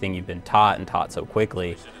on everything you've been taught and taught so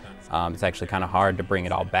quickly, it's actually kind of hard to bring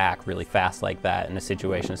it all back really fast like that in a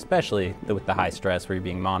situation, especially with the high stress where you're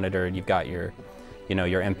being monitored. You've got your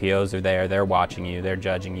your MPOs are there, they're watching you, they're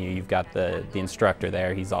judging you. You've got the instructor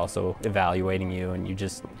there, he's also evaluating you, and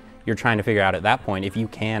you're trying to figure out at that point if you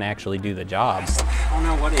can actually do the job. I don't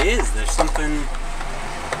know what it is. There's something.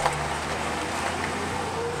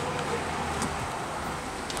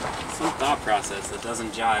 Some thought process that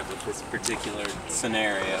doesn't jive with this particular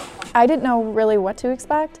scenario. I didn't know really what to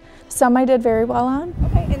expect. Some I did very well on.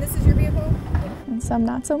 Okay, and this is your vehicle? And some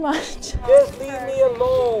not so much. Just leave me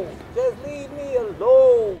alone. Just leave me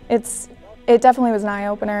alone. It definitely was an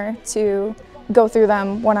eye-opener to go through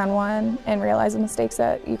them one-on-one and realize the mistakes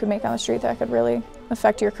that you could make on the street that could really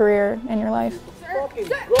affect your career and your life. Fucking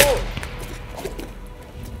go.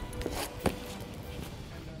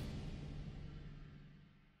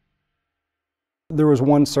 There was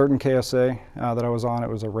one certain KSA that I was on. It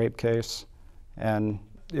was a rape case, and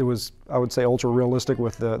it was, I would say, ultra realistic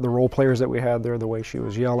with the role players that we had there, the way she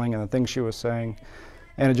was yelling and the things she was saying,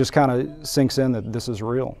 and it just kind of sinks in that this is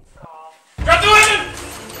real. Drop the weapon!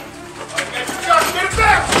 Get it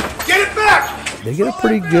back! Get it back! They get a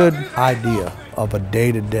pretty good idea of a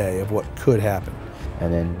day-to-day of what could happen.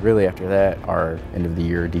 And then really after that, our end of the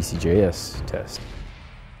year DCJS test.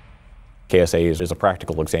 KSA is a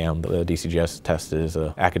practical exam. The DCJS test is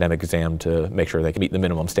an academic exam to make sure they can meet the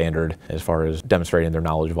minimum standard as far as demonstrating their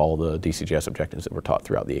knowledge of all the DCJS objectives that were taught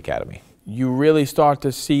throughout the academy. You really start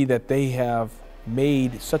to see that they have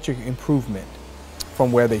made such an improvement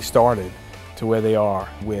from where they started to where they are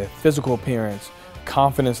with physical appearance,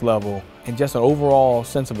 confidence level, and just an overall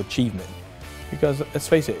sense of achievement. Because let's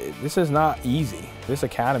face it, this is not easy. This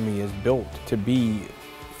academy is built to be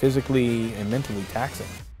physically and mentally taxing.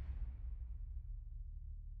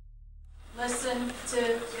 Listen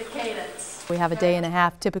to the cadence. We have a day and a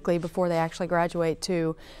half typically before they actually graduate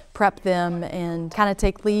to prep them and kind of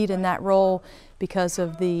take lead in that role because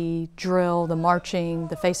of the drill, the marching,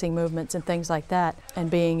 the facing movements and things like that. And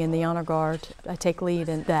being in the honor guard, I take lead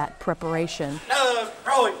in that preparation.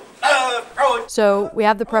 So we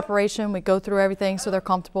have the preparation, we go through everything so they're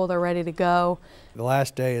comfortable, they're ready to go. The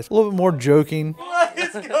last day is a little bit more joking. What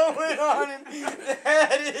is going on?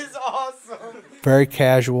 That is awesome. Very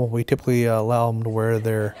casual. We typically allow them to wear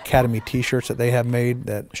their academy t-shirts that they have made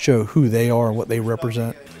that show who they are and what they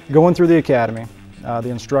represent. Going through the academy, the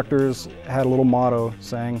instructors had a little motto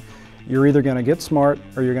saying, you're either going to get smart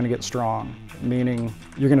or you're going to get strong, meaning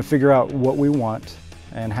you're going to figure out what we want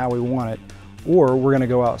and how we want it, or we're going to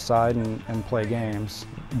go outside and play games,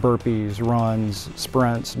 burpees, runs,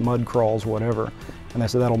 sprints, mud crawls, whatever. And they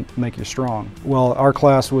said that'll make you strong. Well, our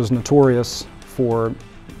class was notorious for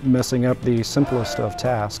messing up the simplest of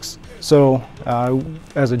tasks. So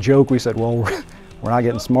as a joke, we said, well, we're not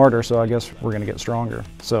getting smarter, so I guess we're going to get stronger.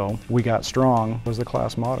 So we got strong was the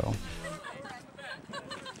class motto.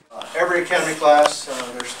 every academy class,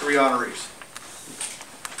 there's 3 honorees.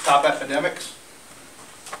 Top academics,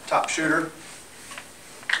 top shooter,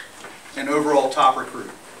 and overall top recruit.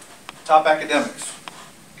 Top academics,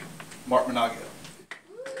 Mark Managio.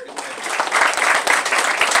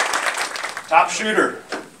 Top shooter,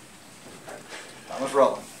 Thomas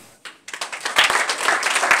Rutland.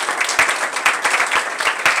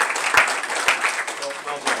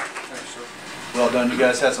 Well done. You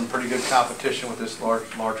guys had some pretty good competition with this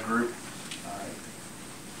large group.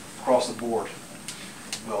 Across the board.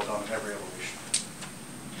 Well done in every evolution.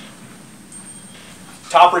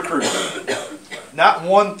 Top recruit. Not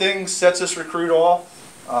one thing sets this recruit off.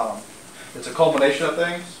 It's a culmination of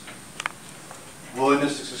things.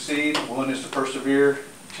 Willingness to succeed, willingness to persevere,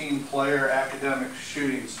 team player, academic,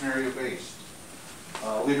 shooting, scenario-based,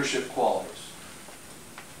 leadership qualities.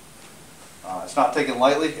 It's not taken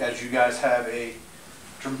lightly, as you guys have a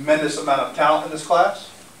tremendous amount of talent in this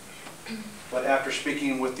class. But after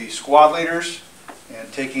speaking with the squad leaders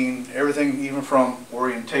and taking everything even from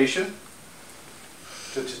orientation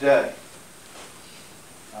to today,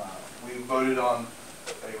 we voted on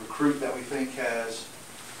a recruit that we think has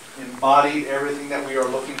embodied everything that we are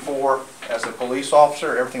looking for as a police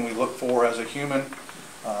officer, everything we look for as a human,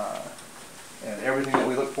 and everything that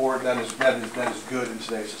we look for that is good in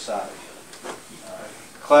today's society.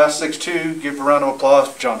 Class 6-2, give a round of applause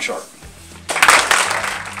for John Sharp.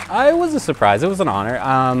 It was a surprise. It was an honor.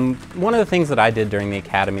 One of the things that I did during the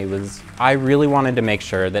academy was I really wanted to make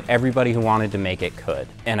sure that everybody who wanted to make it could.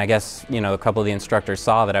 And I guess, you know, a couple of the instructors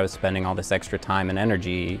saw that I was spending all this extra time and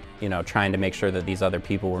energy, you know, trying to make sure that these other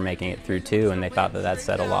people were making it through too, and they thought that that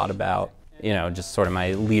said a lot about, you know, just sort of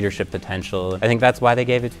my leadership potential. I think that's why they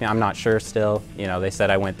gave it to me. I'm not sure still. You know, they said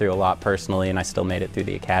I went through a lot personally and I still made it through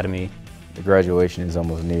the academy. The graduation is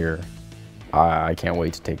almost near. I can't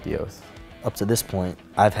wait to take the oath. Up to this point,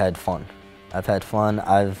 I've had fun.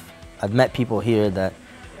 I've met people here that,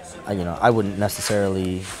 you know, I wouldn't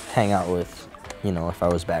necessarily hang out with, you know, if I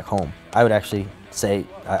was back home. I would actually say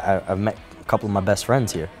I've met a couple of my best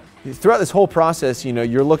friends here. Throughout this whole process, you know,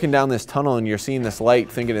 you're looking down this tunnel and you're seeing this light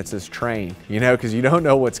thinking it's this train, you know, because you don't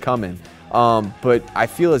know what's coming. But I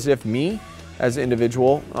feel as if me, as an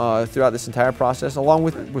individual, throughout this entire process, along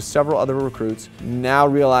with several other recruits, now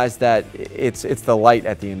realize that it's the light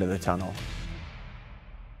at the end of the tunnel.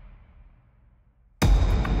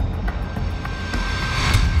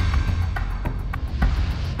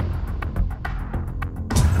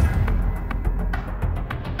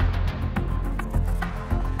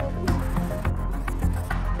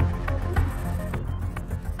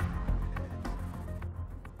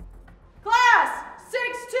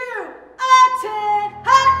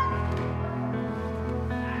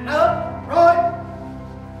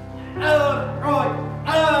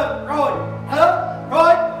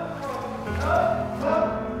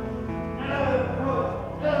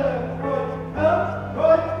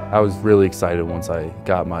 I was really excited once I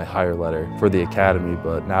got my hire letter for the academy,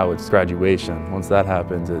 but now it's graduation. Once that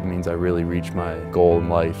happens, it means I really reached my goal in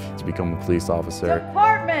life to become a police officer.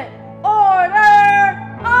 Department, order,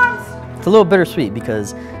 arms! It's a little bittersweet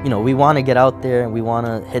because, you know, we want to get out there and we want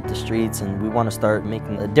to hit the streets and we want to start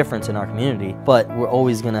making a difference in our community, but we're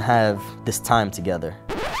always going to have this time together.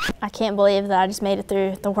 I can't believe that I just made it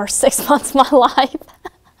through the worst 6 months of my life.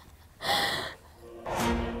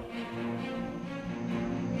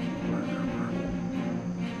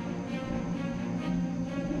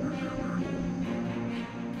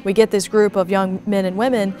 We get this group of young men and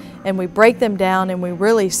women and we break them down and we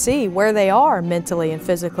really see where they are mentally and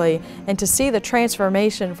physically, and to see the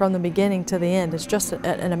transformation from the beginning to the end is just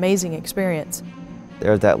an amazing experience.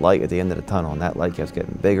 There's that light at the end of the tunnel, and that light keeps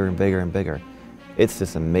getting bigger and bigger and bigger. It's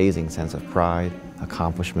this amazing sense of pride,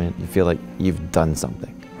 accomplishment. You feel like you've done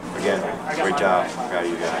something. Again, great job. I'm proud of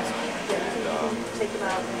you guys. And,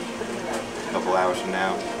 a couple hours from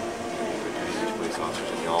now, these police officers,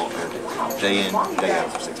 and y'all are day in, day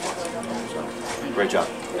out for 6 months. So, great job.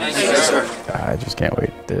 Thank you, sir. I just can't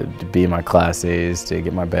wait to be in my Class A's, to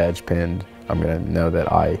get my badge pinned. I'm going to know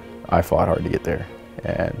that I fought hard to get there,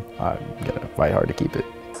 and I'm going to fight hard to keep it.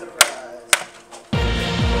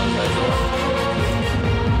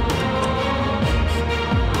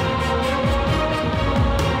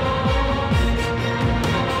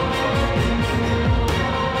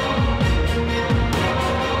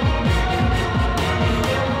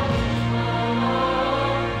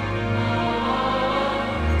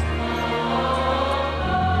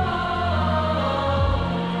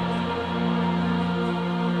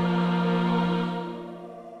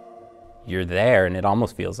 you're there and it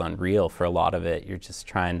almost feels unreal for a lot of it. You're just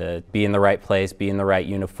trying to be in the right place, be in the right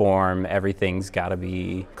uniform. Everything's got to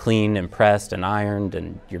be clean and pressed and ironed,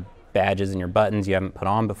 and your badges and your buttons you haven't put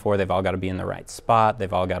on before, they've all got to be in the right spot.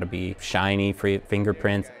 They've all got to be shiny, free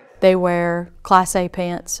fingerprints. They wear Class A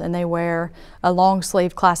pants and they wear a long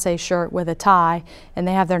sleeve Class A shirt with a tie, and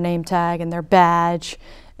they have their name tag and their badge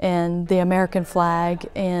and the American flag,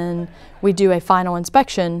 and we do a final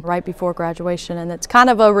inspection right before graduation, and it's kind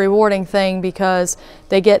of a rewarding thing because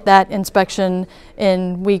they get that inspection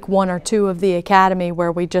in week 1 or 2 of the academy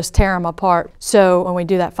where we just tear them apart. So when we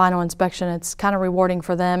do that final inspection, it's kind of rewarding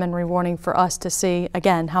for them and rewarding for us to see,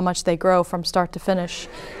 again, how much they grow from start to finish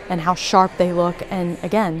and how sharp they look, and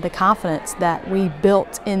again, the confidence that we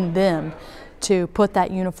built in them to put that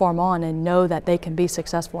uniform on and know that they can be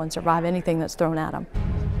successful and survive anything that's thrown at them.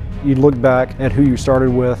 You look back at who you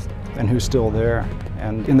started with and who's still there,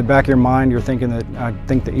 and in the back of your mind you're thinking that I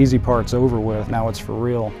think the easy part's over with, now it's for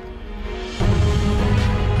real.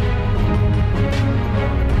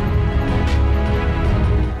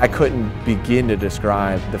 I couldn't begin to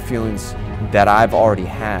describe the feelings that I've already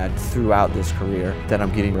had throughout this career that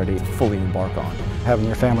I'm getting ready to fully embark on. Having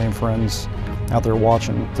your family and friends out there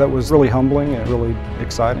watching, that was really humbling and really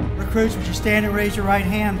exciting. Recruits, would you stand and raise your right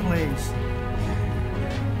hand, please?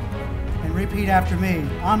 And repeat after me.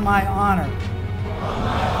 On my honor,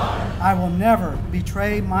 I will never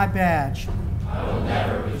betray my badge. I will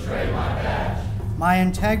never betray my badge. My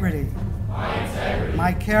integrity.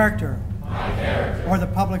 My character. Or the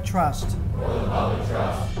public trust.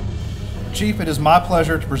 Chief, it is my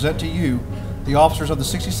pleasure to present to you the officers of the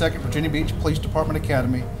 62nd Virginia Beach Police Department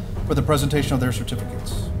Academy for the presentation of their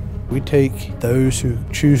certificates. We take those who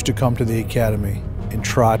choose to come to the academy and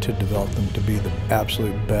try to develop them to be the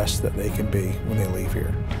absolute best that they can be when they leave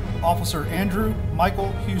here. Officer Andrew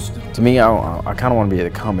Michael Houston. To me, I kind of want to be the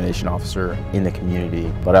combination officer in the community,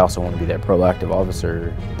 but I also want to be that proactive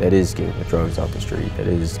officer that is getting the drugs off the street, that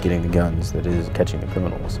is getting the guns, that is catching the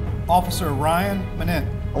criminals. Officer Ryan Manette.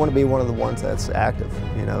 I want to be one of the ones that's active,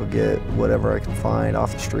 you know, get whatever I can find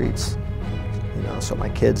off the streets, you know, so my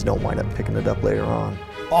kids don't wind up picking it up later on.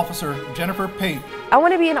 Officer Jennifer Pate. I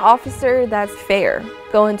want to be an officer that's fair,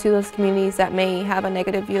 go into those communities that may have a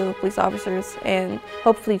negative view of police officers and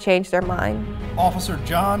hopefully change their mind. Officer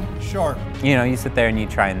John Sharp. You know, you sit there and you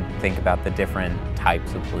try and think about the different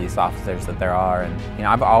types of police officers that there are, and you know,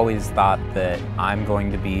 I've always thought that I'm going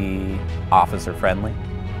to be officer friendly.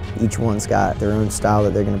 Each one's got their own style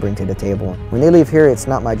that they're going to bring to the table. When they leave here, it's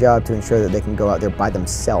not my job to ensure that they can go out there by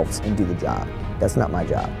themselves and do the job. That's not my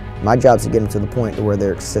job. My job is to get them to the point to where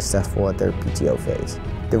they're successful at their PTO phase.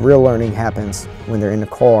 The real learning happens when they're in the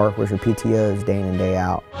car with your PTOs day in and day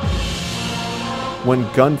out.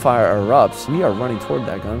 When gunfire erupts, we are running toward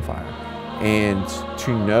that gunfire. And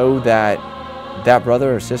to know that that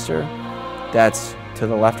brother or sister that's to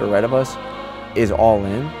the left or right of us is all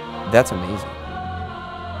in, that's amazing.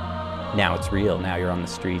 Now it's real. Now you're on the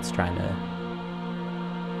streets trying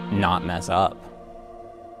to not mess up.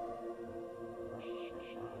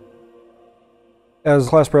 As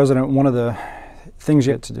class president, one of the things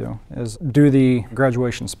you get to do is do the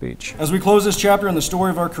graduation speech. As we close this chapter in the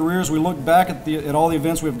story of our careers, we look back at all the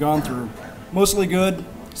events we've gone through. Mostly good,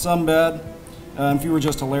 some bad, and few were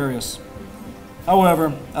just hilarious.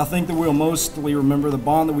 However, I think that we'll mostly remember the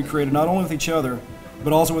bond that we created not only with each other,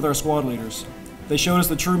 but also with our squad leaders. They showed us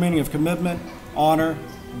the true meaning of commitment, honor,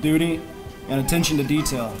 duty, and attention to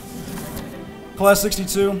detail. Class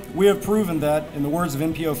 62, we have proven that, in the words of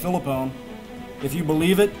MPO Philippone, if you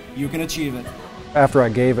believe it, you can achieve it. After I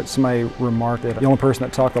gave it, somebody remarked that the only person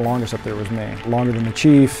that talked the longest up there was me. Longer than the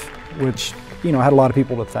chief, which, you know, had a lot of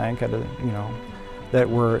people to thank, had to, you know, that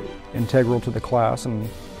were integral to the class, and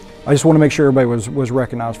I just want to make sure everybody was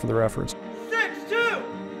recognized for their efforts. 6-2,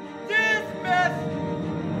 dismiss,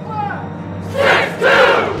 class.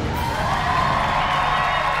 6-2.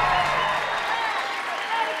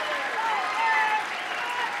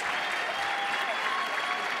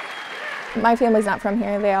 My family's not from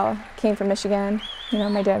here. They all came from Michigan. You know,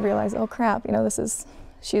 my dad realized, oh crap, you know,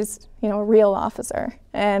 she's, you know, a real officer.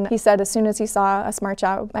 And he said as soon as he saw us march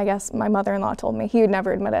out, I guess my mother-in-law told me, he would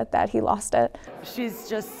never admit it, that he lost it. She's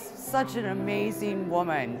just such an amazing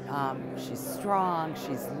woman. She's strong,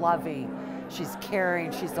 she's loving, she's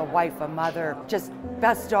caring, she's a wife, a mother, just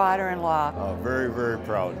best daughter-in-law. Very, very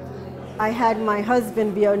proud. I had my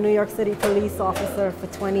husband be a New York City police officer for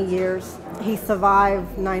 20 years. He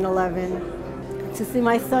survived 9/11. To see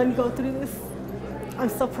my son go through this, I'm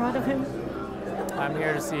so proud of him. I'm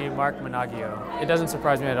here to see Mark Managio. It doesn't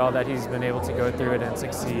surprise me at all that he's been able to go through it and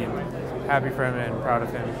succeed. Happy for him and proud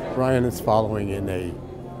of him. Ryan is following in a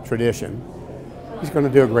tradition. He's going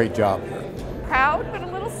to do a great job here. Proud, but a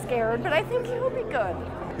little scared, but I think he'll be good.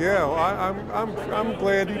 Yeah, I'm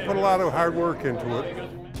glad he put a lot of hard work into it.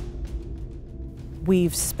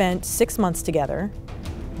 We've spent 6 months together.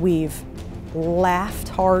 We've laughed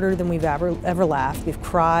harder than we've ever laughed. We've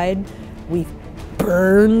cried. We've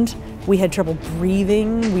burned. We had trouble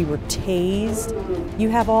breathing. We were tased. You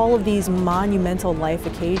have all of these monumental life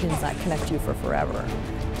occasions that connect you for forever.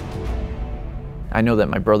 I know that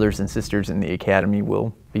my brothers and sisters in the academy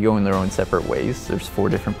will be going their own separate ways. There's 4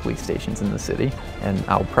 different police stations in the city, and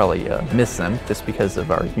I'll probably miss them just because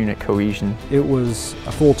of our unit cohesion. It was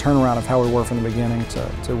a full turnaround of how we were from the beginning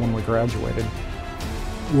to when we graduated.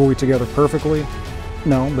 Were we together perfectly?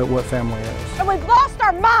 No, but what family is? And we've lost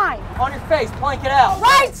our mind! On your face, plank it out!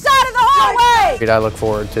 Right side of the hallway! I look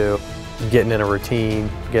forward to getting in a routine,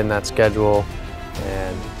 getting that schedule,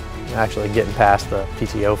 and actually getting past the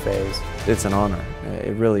PTO phase. It's an honor,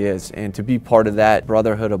 it really is. And to be part of that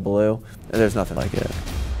brotherhood of blue, there's nothing like it.